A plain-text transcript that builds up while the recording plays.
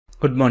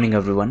Good morning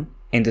everyone.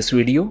 In this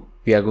video,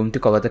 we are going to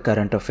cover the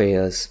current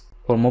affairs.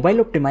 For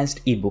mobile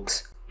optimized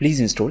ebooks, please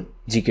install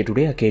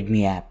GKToday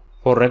Academy app.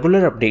 For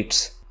regular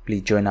updates,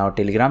 please join our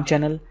Telegram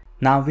channel.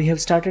 Now we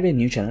have started a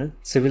new channel,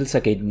 Civils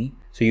Academy,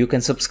 so you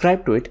can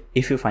subscribe to it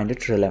if you find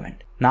it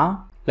relevant.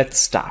 Now let's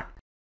start.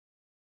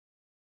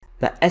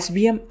 The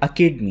SBM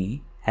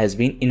Academy has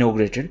been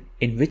inaugurated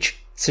in which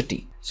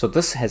city? So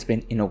this has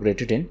been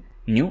inaugurated in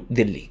New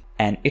Delhi,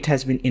 and it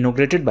has been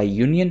inaugurated by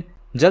Union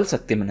Jal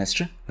Shakti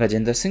Minister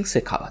Gajendra Singh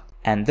Shekhawat.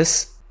 And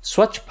this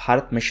Swachh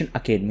Bharat Mission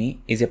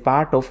Academy is a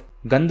part of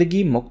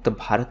Gandagi Mukt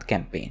Bharat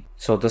campaign.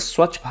 So the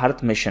Swachh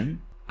Bharat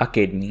Mission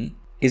Academy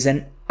is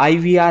an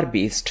IVR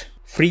based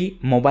free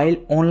mobile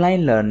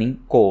online learning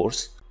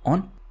course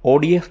on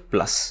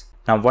ODF+.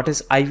 Now what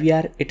is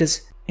IVR? It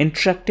is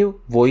interactive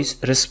voice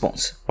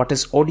response. What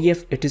is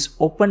ODF? It is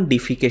open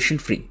defecation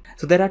free.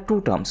 So there are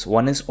two terms.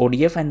 One is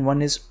ODF and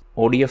one is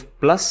ODF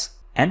plus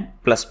and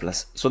plus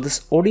plus. So this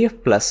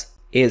ODF plus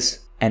is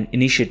an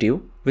initiative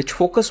which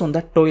focus on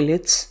the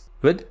toilets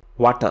with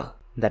water.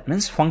 That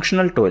means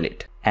functional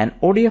toilet. And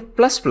ODF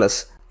plus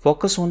plus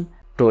focus on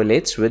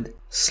toilets with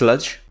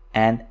sludge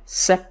and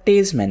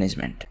septage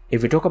management.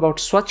 If we talk about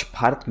Swachh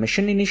Bharat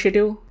Mission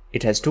Initiative,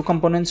 it has two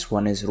components.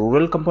 One is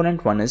rural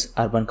component, one is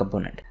urban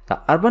component. The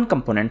urban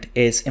component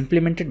is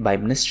implemented by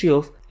Ministry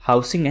of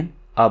Housing and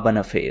Urban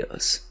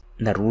Affairs.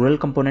 The rural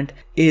component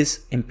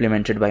is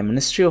implemented by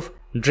Ministry of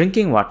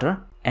Drinking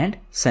Water and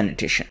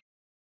Sanitation.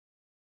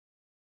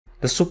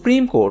 The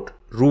Supreme Court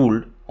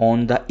ruled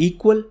on the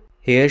equal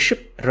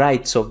heirship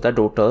rights of the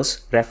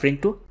daughters, referring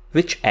to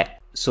which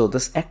act? So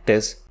this act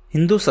is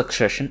Hindu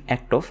Succession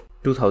Act of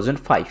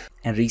 2005,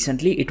 and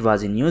recently it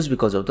was in news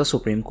because of the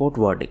Supreme Court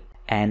verdict.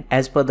 And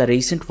as per the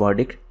recent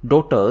verdict,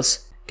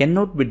 daughters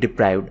cannot be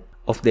deprived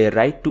of their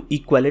right to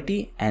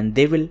equality, and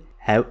they will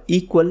have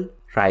equal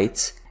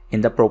rights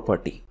in the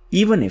property,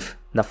 even if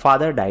the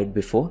father died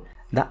before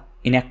the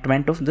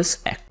enactment of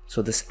this act.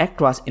 So this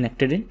act was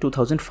enacted in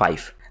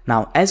 2005.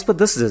 Now as per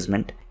this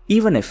judgment,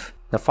 even if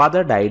the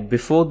father died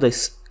before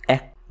this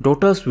act,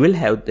 daughters will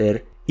have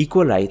their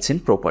equal rights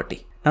in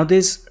property. Now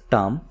this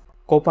term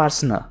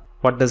copartner,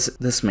 what does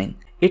this mean?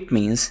 It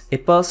means a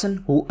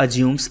person who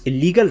assumes a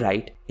legal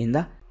right in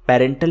the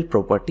parental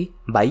property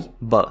by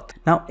birth.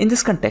 Now in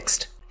this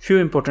context, few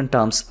important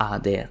terms are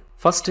there.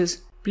 First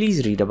is,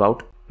 please read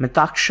about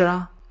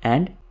Mitakshara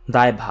and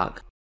Daibhag.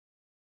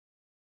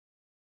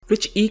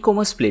 Which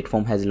e-commerce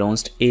platform has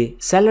launched a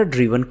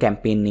seller-driven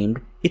campaign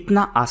named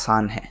Itna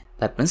Aasan Hai?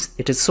 That means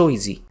it is so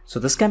easy. So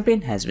this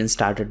campaign has been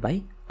started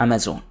by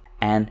Amazon,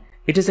 and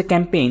it is a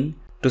campaign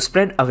to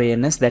spread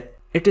awareness that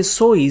it is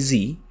so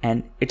easy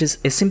and it is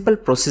a simple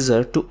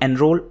procedure to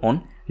enroll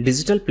on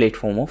digital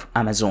platform of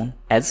Amazon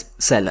as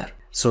seller.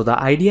 So the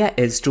idea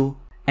is to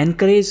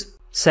encourage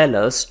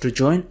sellers to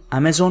join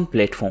Amazon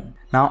platform.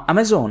 Now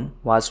Amazon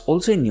was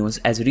also in news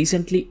as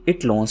recently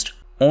it launched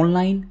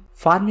online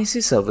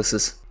pharmacy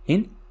services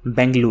in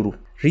Bengaluru.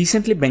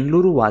 Recently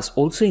Bengaluru was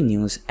also in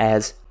news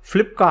as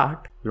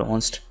Flipkart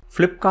launched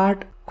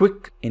Flipkart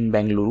Quick in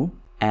Bengaluru,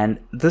 and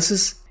this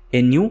is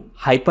a new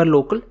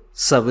hyperlocal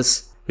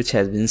service which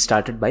has been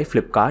started by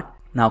Flipkart.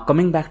 Now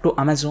coming back to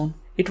Amazon,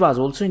 it was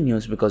also in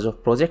news because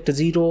of Project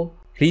Zero.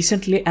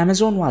 Recently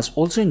Amazon was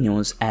also in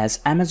news as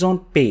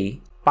Amazon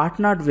Pay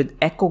partnered with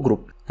Echo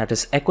Group, that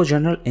is Echo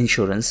General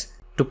Insurance,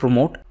 to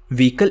promote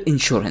vehicle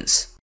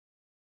insurance.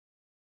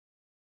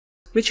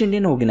 Which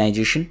Indian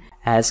organization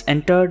has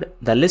entered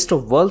the list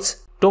of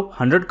world's top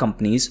 100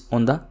 companies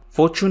on the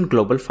Fortune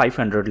Global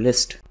 500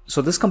 list? So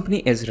this company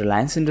is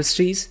Reliance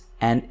Industries,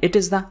 and it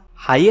is the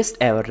highest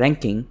ever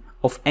ranking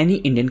of any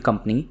Indian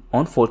company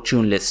on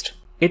Fortune list.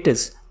 It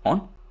is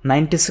on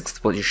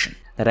 96th position.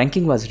 The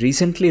ranking was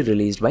recently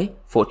released by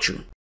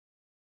Fortune.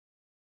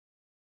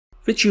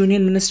 Which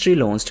union ministry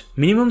launched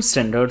minimum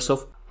standards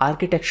of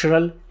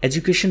architectural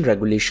education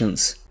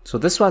regulations? So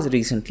this was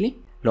recently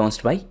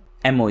launched by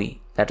MOE,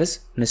 that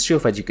is Ministry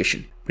of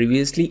Education.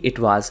 Previously it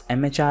was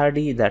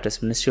MHRD, that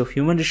is Ministry of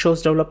Human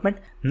Resource Development.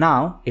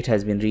 Now it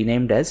has been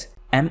renamed as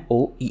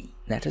MOE,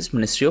 that is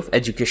Ministry of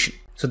Education.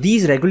 So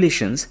these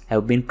regulations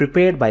have been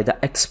prepared by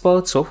the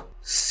experts of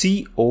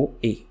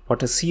COA.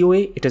 What is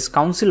COA? It is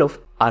Council of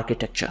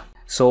Architecture.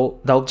 So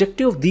the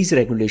objective of these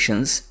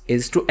regulations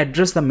is to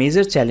address the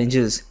major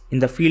challenges in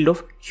the field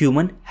of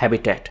human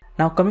habitat.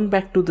 Now coming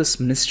back to this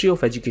Ministry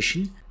of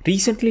Education,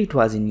 recently it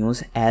was in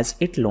news as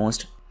it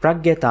launched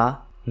Pragyata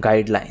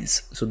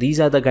guidelines. So these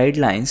are the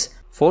guidelines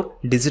for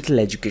digital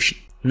education.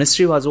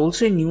 Ministry was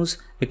also in news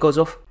because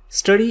of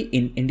Study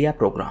in India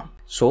program.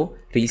 So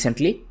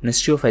recently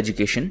Ministry of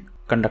Education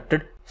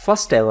conducted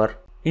first ever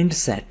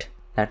INDSAT,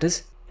 that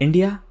is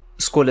India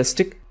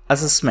Scholastic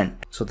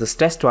Assessment. So this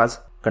test was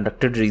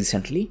conducted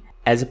recently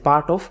as a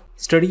part of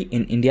Study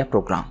in India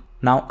program.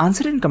 Now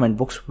answer in comment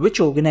box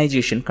which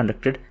organization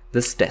conducted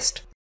this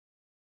test.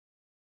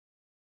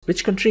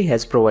 Which country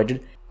has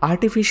provided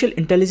artificial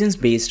intelligence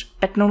based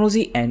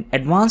technology and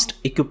advanced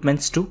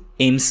equipments to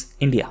AIMS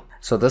India?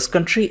 So this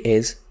country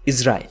is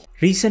Israel.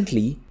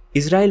 Recently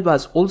Israel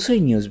was also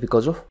in news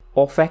because of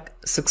OFAC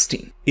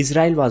 16.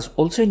 Israel was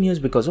also in news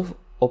because of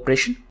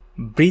Operation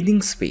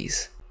Breathing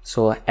Space.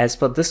 So as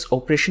per this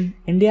operation,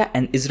 India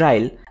and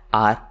Israel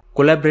are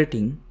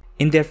collaborating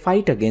in their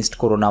fight against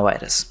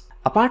coronavirus.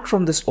 Apart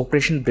from this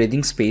Operation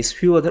Breathing Space,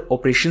 few other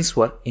operations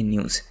were in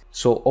news.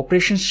 So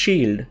Operation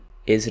Shield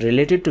is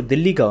related to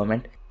Delhi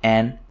government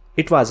and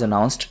it was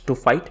announced to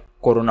fight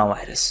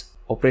coronavirus.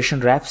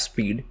 Operation Warp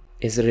Speed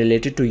is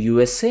related to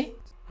USA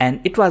and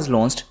it was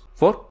launched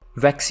for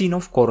vaccine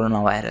of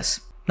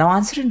coronavirus. Now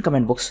answer in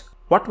comment box,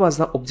 what was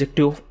the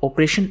objective of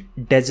Operation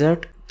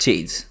Desert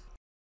Chase?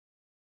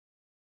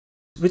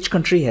 Which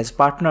country has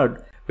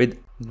partnered with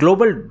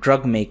global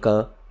drug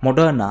maker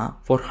Moderna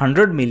for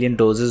 100 million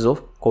doses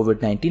of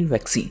COVID-19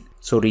 vaccine?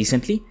 So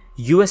recently,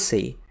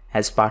 USA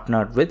has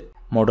partnered with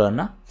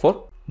Moderna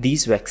for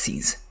these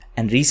vaccines.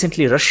 And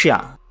recently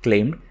Russia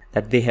claimed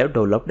that they have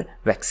developed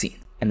vaccine.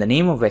 And the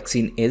name of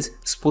vaccine is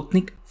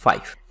Sputnik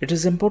 5. It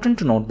is important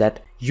to note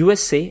that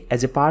USA,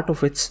 as a part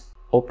of its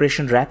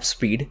Operation Warp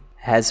Speed,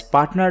 has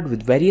partnered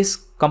with various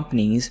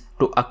companies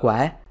to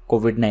acquire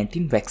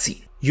COVID-19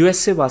 vaccine.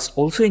 USA was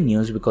also in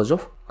news because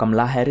of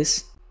Kamala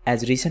Harris,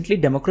 as recently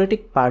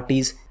Democratic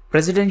Party's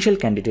presidential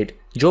candidate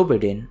Joe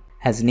Biden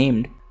has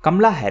named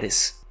Kamala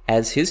Harris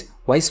as his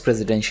vice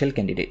presidential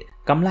candidate.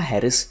 Kamala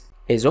Harris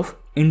is of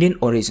Indian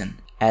origin,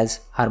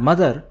 as her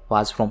mother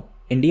was from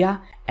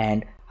India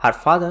and her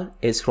father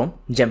is from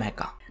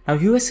Jamaica. Now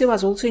USA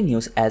was also in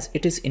news as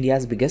it is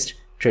India's biggest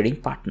trading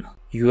partner.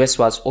 US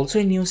was also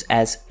in news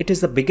as it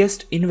is the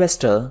biggest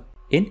investor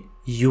in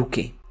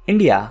UK.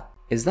 India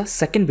is the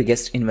second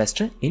biggest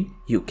investor in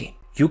UK.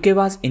 UK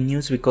was in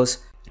news because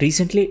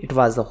recently it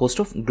was the host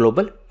of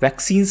Global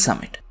Vaccine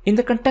Summit. In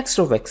the context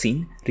of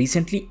vaccine,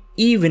 recently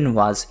EWIN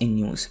was in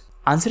news.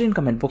 Answer in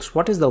comment box,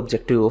 what is the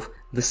objective of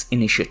this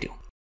initiative?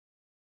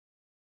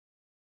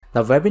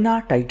 The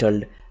webinar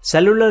titled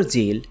Cellular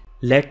Jail,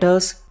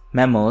 Letters,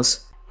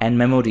 Memos and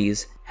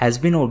Memories has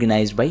been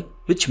organized by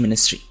which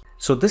ministry?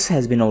 So this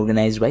has been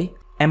organized by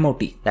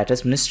MOT, that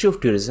is Ministry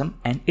of Tourism,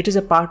 and it is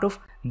a part of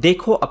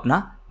Dekho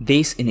Apna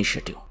Desh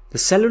initiative. The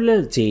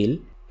cellular jail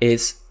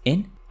is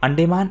in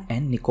Andaman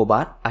and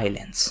Nicobar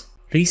Islands.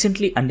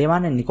 Recently,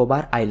 Andaman and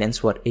Nicobar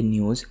Islands were in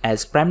news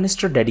as Prime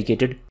Minister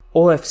dedicated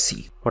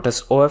OFC. What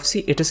is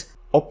OFC? It is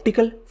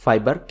optical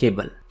fiber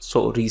cable.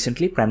 So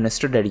recently, Prime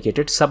Minister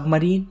dedicated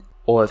submarine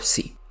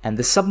OFC, and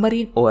the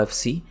submarine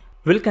OFC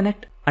will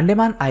connect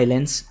Andaman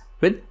Islands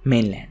with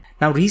mainland.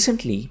 Now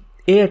recently,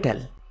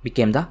 Airtel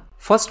became the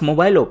first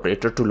mobile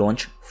operator to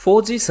launch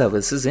 4G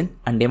services in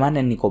Andaman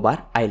and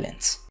Nicobar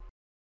Islands.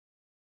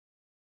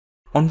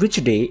 On which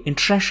day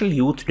International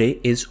Youth Day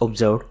is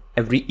observed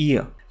every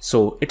year?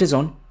 So it is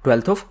on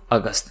 12th of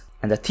August,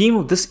 and the theme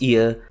of this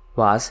year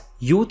was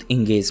Youth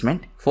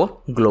Engagement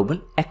for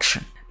Global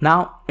Action.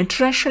 Now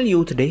International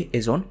Youth Day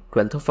is on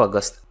 12th of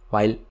August,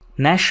 while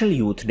National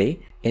Youth Day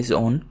is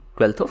on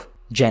 12th of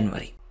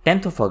January.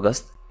 10th of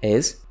August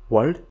is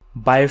World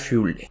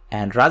Biofuel Day,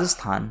 and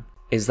Rajasthan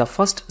is the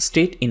first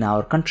state in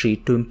our country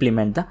to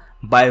implement the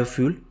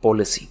biofuel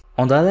policy.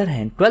 On the other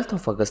hand, 12th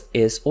of August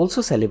is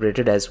also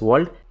celebrated as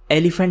World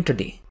Elephant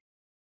Day.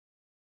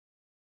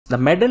 The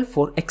Medal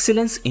for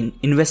Excellence in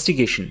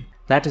Investigation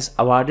that is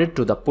awarded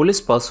to the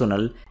police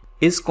personnel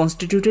is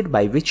constituted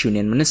by which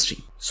union ministry?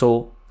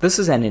 So this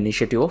is an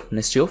initiative of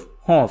Ministry of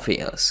Home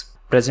Affairs.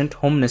 Present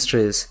Home Minister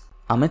is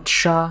Amit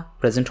Shah.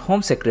 Present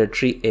Home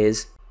Secretary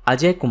is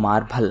Ajay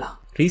Kumar Bhalla.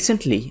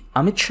 Recently,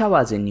 Amit Shah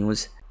was in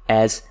news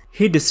as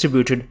he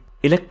distributed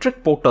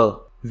electric potter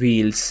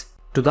wheels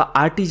to the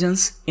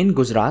artisans in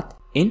Gujarat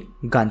in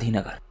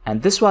Gandhinagar,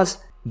 and this was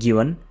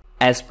given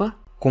as per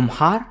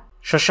Kumhar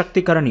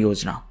Sashактикаран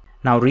Yojana.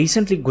 Now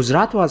recently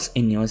Gujarat was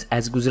in news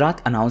as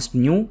Gujarat announced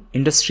new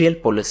industrial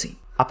policy.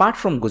 Apart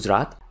from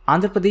Gujarat,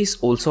 Andhra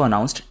Pradesh also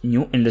announced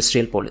new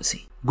industrial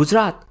policy.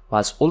 Gujarat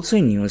was also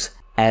in news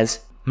as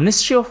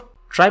Ministry of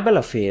Tribal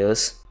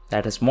Affairs,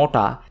 that is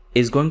MOTA,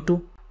 is going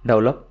to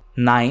develop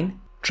 9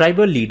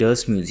 tribal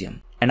leaders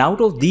museum. And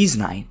out of these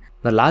 9,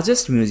 the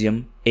largest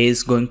museum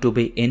is going to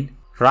be in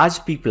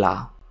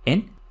Rajpipla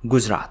in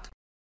Gujarat.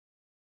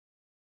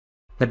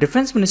 The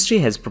Defense Ministry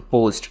has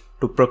proposed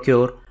to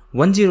procure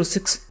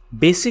 106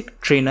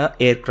 basic trainer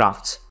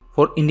aircrafts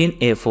for Indian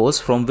Air Force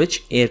from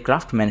which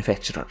aircraft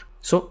manufacturer?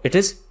 So it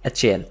is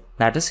HAL,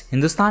 that is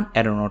Hindustan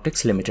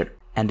Aeronautics Limited,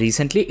 and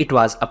recently it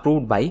was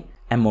approved by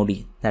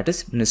MOD, that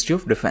is Ministry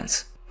of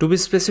Defense. To be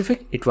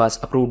specific, it was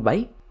approved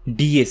by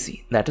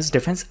DAC, that is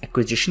Defense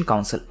Acquisition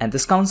Council, and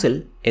this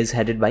council is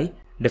headed by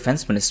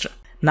Defense Minister.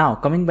 Now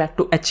coming back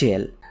to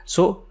HAL,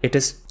 so it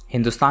is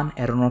Hindustan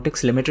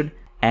Aeronautics Limited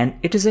and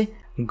it is a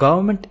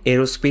government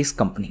aerospace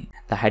company.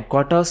 The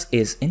headquarters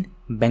is in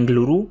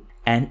Bengaluru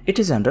and it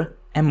is under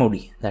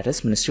MOD, that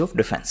is Ministry of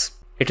Defense.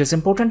 It is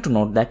important to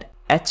note that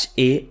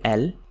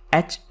HAL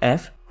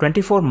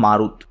HF-24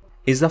 Marut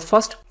is the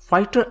first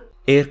fighter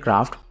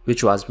aircraft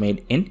which was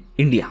made in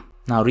India.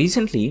 Now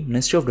recently,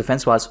 Ministry of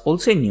Defense was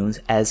also in news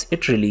as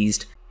it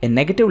released a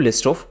negative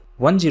list of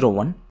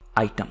 101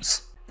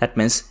 items. That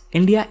means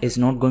India is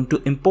not going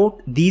to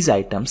import these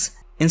items.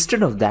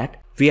 Instead of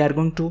that, we are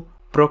going to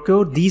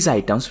procure these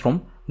items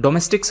from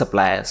domestic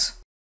suppliers.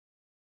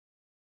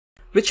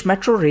 Which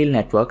metro rail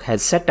network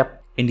has set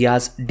up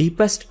India's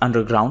deepest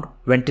underground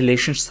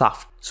ventilation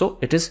shaft? So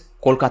it is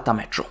Kolkata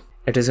Metro.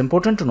 It is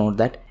important to note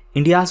that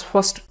India's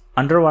first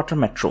underwater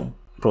metro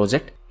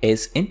project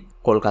is in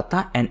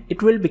Kolkata and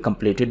it will be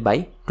completed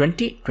by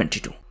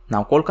 2022.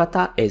 Now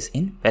Kolkata is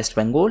in West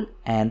Bengal,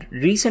 and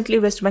recently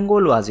West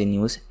Bengal was in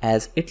news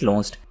as it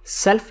launched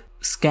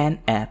self-scan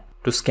app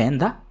to scan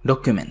the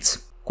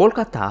documents.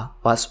 Kolkata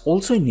was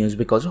also in news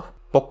because of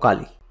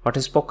Pokali. What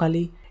is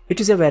Pokali?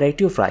 It is a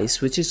variety of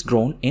rice which is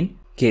grown in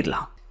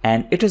Kerala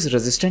and it is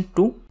resistant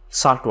to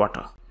salt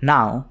water.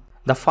 Now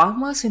the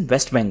farmers in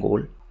West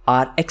Bengal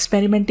are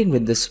experimenting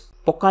with this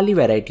Pokali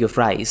variety of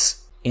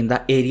rice in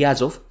the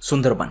areas of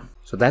Sundarban.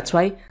 So that's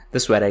why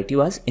this variety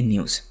was in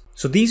news.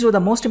 So these were the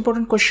most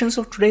important questions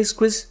of today's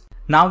quiz.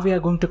 Now we are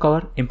going to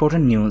cover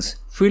important news.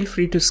 Feel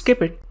free to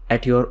skip it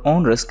at your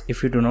own risk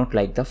if you do not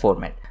like the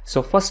format.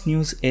 So first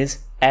news is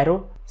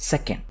Arrow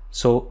 2nd.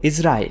 So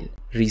Israel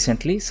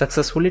recently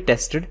successfully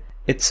tested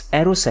its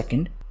Arrow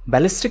 2nd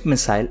ballistic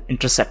missile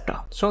interceptor.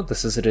 So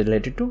this is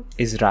related to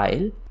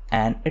Israel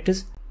and it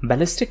is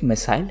ballistic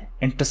missile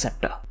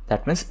interceptor.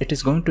 That means it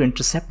is going to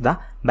intercept the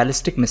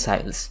ballistic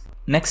missiles.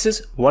 Next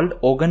is World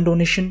Organ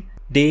Donation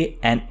Day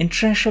and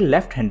International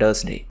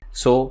Left-Handers Day.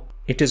 So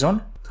it is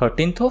on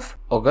 13th of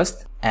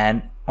August,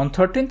 and on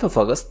 13th of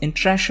August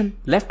International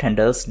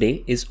Left-Handers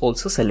Day is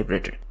also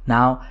celebrated.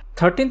 Now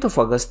 13th of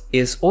August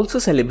is also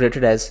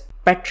celebrated as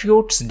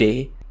Patriots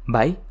Day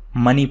by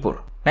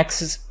Manipur.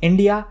 Next is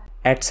India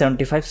at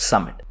 75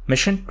 Summit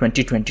Mission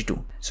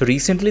 2022. So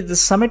recently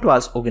this summit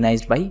was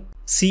organized by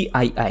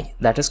CII,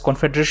 that is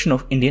Confederation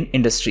of Indian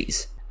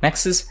Industries.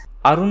 Next is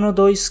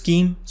Arunodaya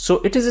scheme.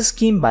 So it is a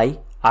scheme by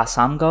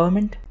Assam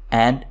government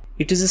and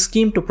it is a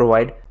scheme to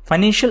provide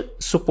financial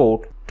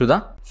support to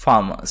the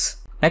farmers.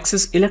 Next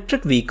is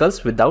electric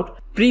vehicles without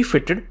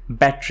pre-fitted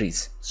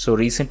batteries. So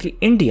recently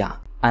India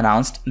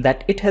announced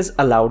that it has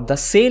allowed the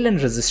sale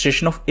and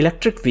registration of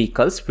electric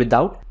vehicles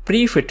without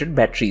pre-fitted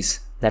batteries.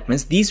 That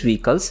means these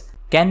vehicles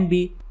can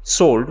be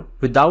sold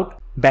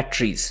without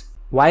batteries.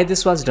 Why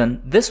this was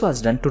done? This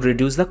was done to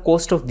reduce the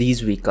cost of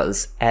these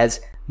vehicles,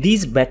 as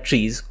these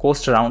batteries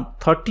cost around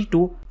 30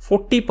 to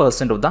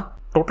 40% of the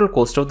total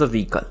cost of the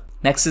vehicle.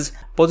 Next is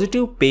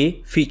positive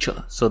pay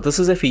feature. So this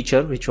is a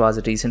feature which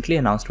was recently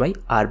announced by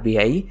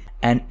RBI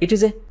and it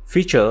is a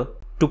feature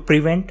to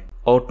prevent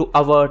or to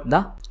avert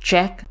the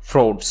check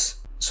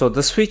frauds. So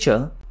this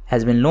feature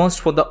has been launched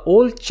for the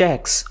all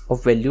checks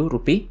of value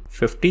rupee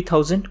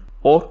 50,000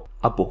 or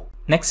above.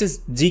 Next is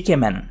GK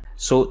Menon.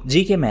 So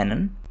GK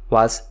Menon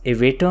was a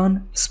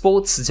veteran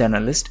sports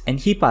journalist and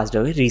he passed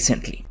away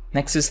recently.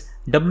 Next is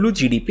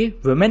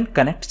WGDP Women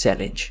Connect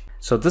Challenge.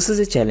 So this is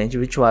a challenge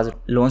which was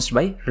launched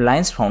by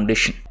Reliance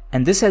Foundation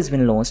and this has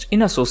been launched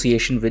in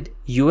association with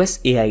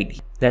USAID,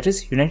 that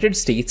is United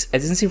States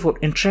Agency for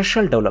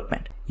International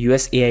Development.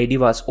 USAID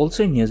was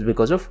also in news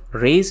because of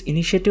RAISE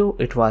initiative.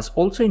 It was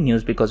also in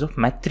news because of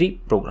Math3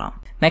 program.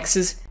 Next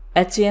is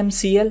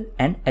HAMCL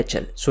and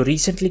HL. So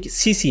recently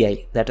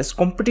CCI, that is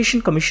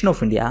Competition Commission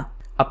of India,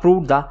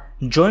 approved the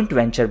joint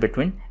venture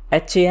between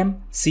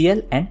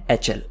HAMCL and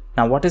HL.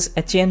 Now what is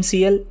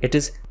HAMCL? It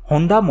is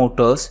Honda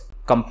Motors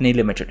Company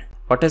Limited.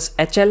 What is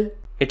HL?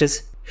 It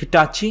is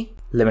Hitachi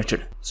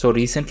Limited. So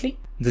recently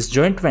this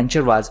joint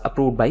venture was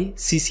approved by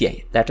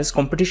CCI, that is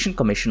Competition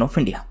Commission of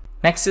India.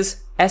 Next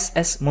is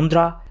SS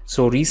Mundra.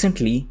 So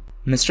recently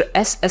Mr.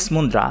 SS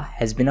Mundra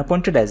has been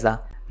appointed as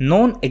the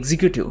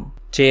non-executive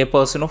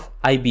chairperson of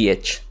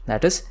IBH,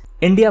 that is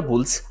India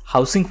Bulls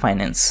Housing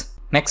Finance.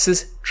 Next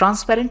is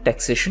transparent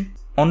taxation,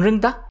 honoring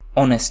the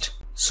honest.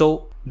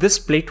 So this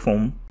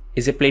platform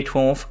is a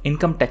platform of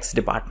income tax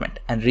department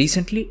and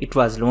recently it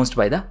was launched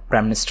by the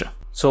Prime Minister.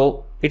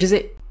 So it is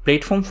a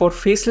platform for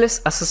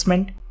faceless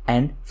assessment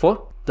and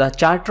for the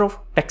charter of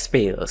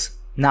taxpayers.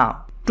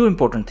 Now two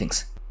important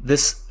things.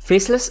 This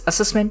faceless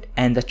assessment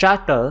and the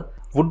charter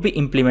would be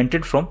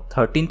implemented from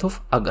 13th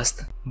of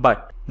August,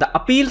 but the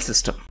appeal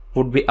system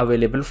would be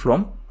available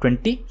from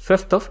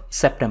 25th of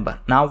September.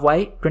 Now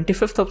why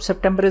 25th of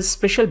September is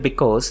special?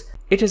 Because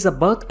it is the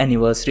birth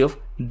anniversary of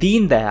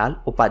Deen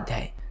Dayal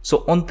Upadhyay.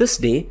 So on this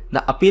day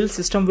the appeal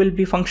system will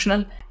be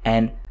functional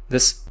and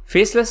this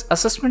faceless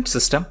assessment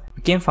system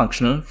became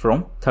functional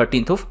from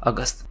 13th of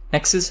August.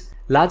 Next is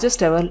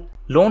largest ever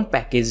loan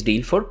package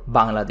deal for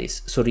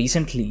Bangladesh. So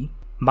recently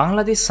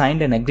Bangladesh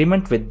signed an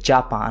agreement with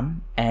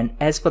Japan and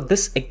as per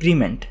this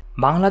agreement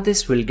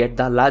Bangladesh will get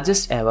the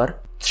largest ever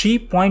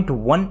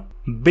 $3.1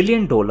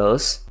 billion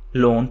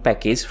loan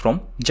package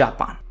from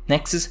Japan.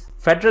 Next is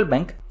Federal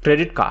Bank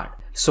credit card.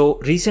 So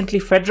recently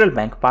Federal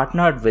Bank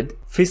partnered with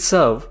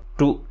Fiserv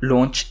to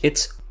launch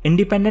its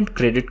independent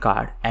credit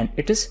card and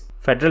it is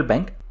Federal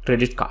Bank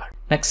credit card.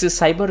 Next is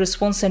cyber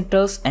response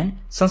centers and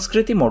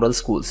Sanskriti model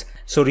schools.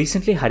 So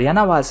recently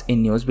Haryana was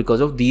in news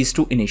because of these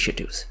two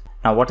initiatives.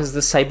 Now what is the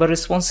cyber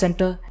response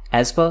center?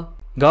 As per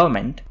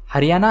government,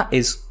 Haryana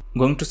is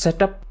going to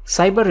set up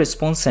cyber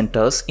response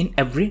centers in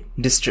every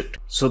district.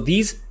 So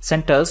these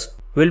centers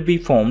will be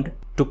formed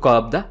to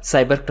curb the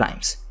cyber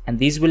crimes, and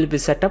these will be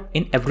set up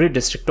in every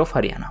district of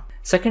Haryana.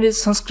 Second is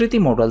Sanskriti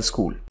Model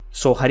School.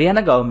 So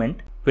Haryana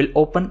government will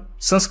open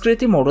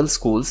Sanskriti Model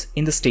Schools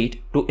in the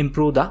state to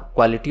improve the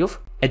quality of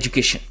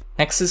education.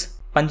 Next is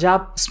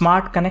Punjab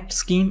Smart Connect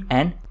Scheme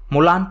and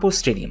Mulanpur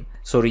Stadium.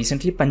 So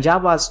recently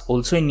Punjab was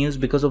also in news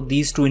because of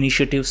these two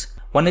initiatives.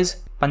 One is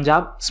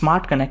Punjab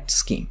Smart Connect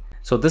Scheme.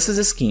 So this is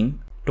a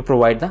scheme to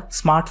provide the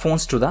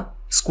smartphones to the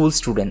school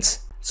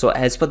students. So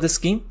as per this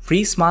scheme,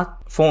 free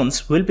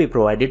smartphones will be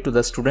provided to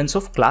the students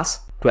of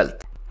class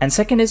 12th. And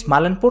second is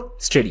Malanpur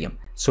Stadium.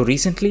 So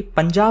recently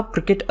Punjab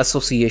Cricket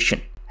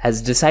Association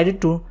has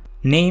decided to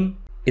name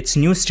its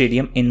new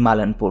stadium in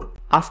Malanpur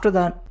after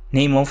the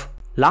name of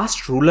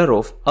last ruler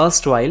of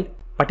erstwhile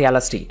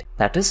Patiala state,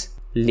 that is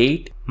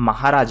late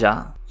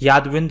Maharaja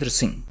Yadvinder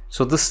Singh.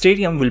 So the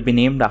stadium will be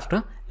named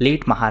after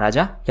late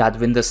Maharaja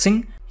Yadvinder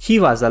Singh. He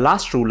was the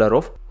last ruler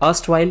of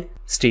erstwhile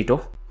state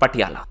of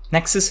Patiala.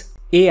 Next is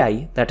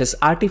AI, that is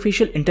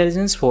Artificial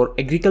Intelligence for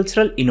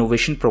Agricultural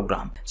Innovation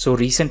Program. So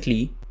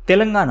recently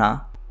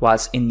Telangana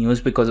was in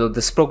news because of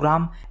this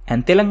program,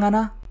 and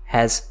Telangana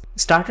has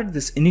started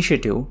this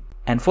initiative,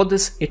 and for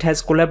this it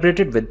has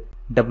collaborated with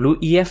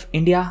WEF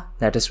India,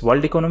 that is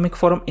World Economic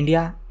Forum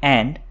India,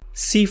 and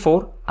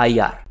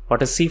C4IR.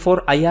 What is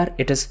C4IR?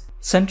 It is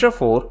Center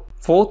for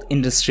Fourth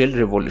Industrial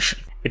Revolution.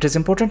 It is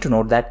important to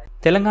note that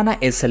Telangana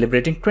is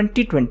celebrating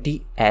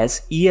 2020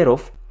 as Year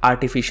of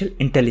Artificial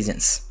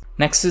Intelligence.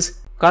 Next is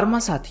Karma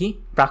Sathi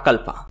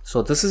Prakalpa.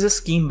 So this is a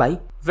scheme by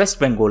West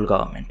Bengal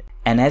government,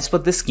 and as per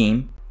this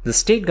scheme, the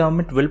state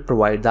government will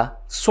provide the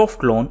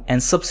soft loan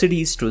and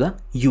subsidies to the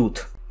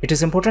youth. It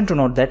is important to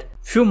note that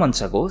few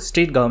months ago,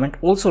 state government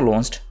also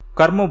launched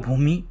Karma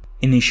Bhumi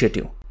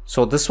initiative.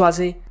 So this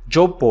was a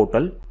job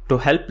portal to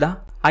help the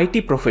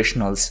IT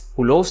professionals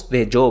who lost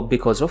their job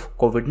because of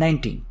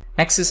COVID-19.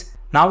 Next is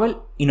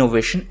Naval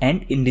Innovation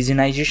and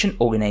Indigenization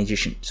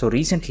Organization. So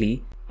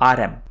recently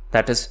RM,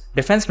 that is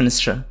Defense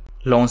Minister,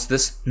 launched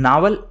this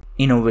Naval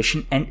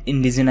Innovation and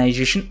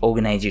Indigenization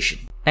Organization.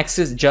 Next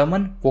is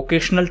German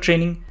Vocational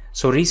Training.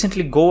 So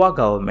recently Goa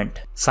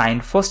government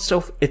signed first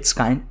of its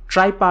kind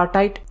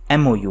tripartite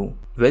MOU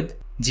with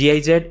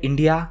GIZ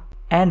India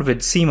and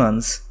with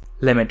Siemens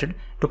Limited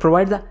to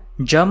provide the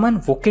German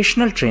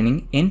vocational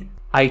training in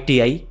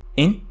ITI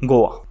in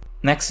Goa.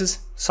 Next is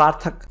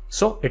Sarthak.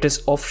 So it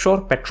is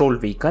offshore patrol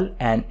vehicle,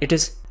 and it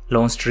is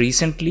launched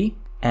recently,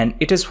 and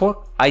it is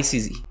for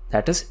ICG,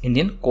 that is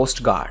Indian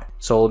Coast Guard.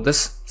 So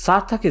this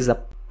Sarthak is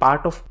a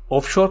part of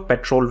offshore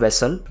patrol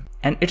vessel,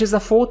 and it is the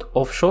fourth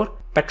offshore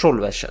patrol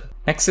vessel.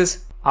 Next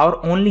is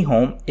Our Only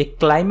Home, a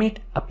climate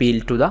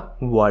appeal to the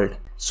world.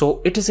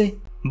 So it is a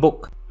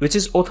book which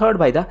is authored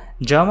by the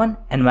German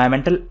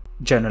environmental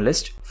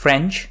journalist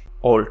French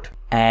Alt,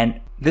 and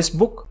this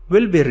book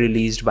will be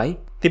released by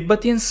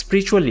Tibetan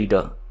spiritual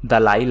leader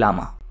Dalai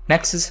Lama.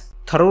 Next is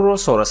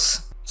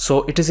Tharurosaurus.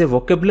 So it is a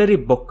vocabulary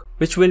book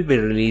which will be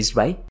released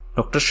by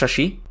Dr.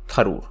 Shashi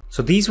Tharoor.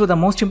 So these were the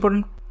most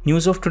important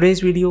news of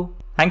today's video.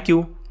 Thank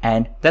you,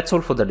 and that's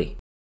all for the day.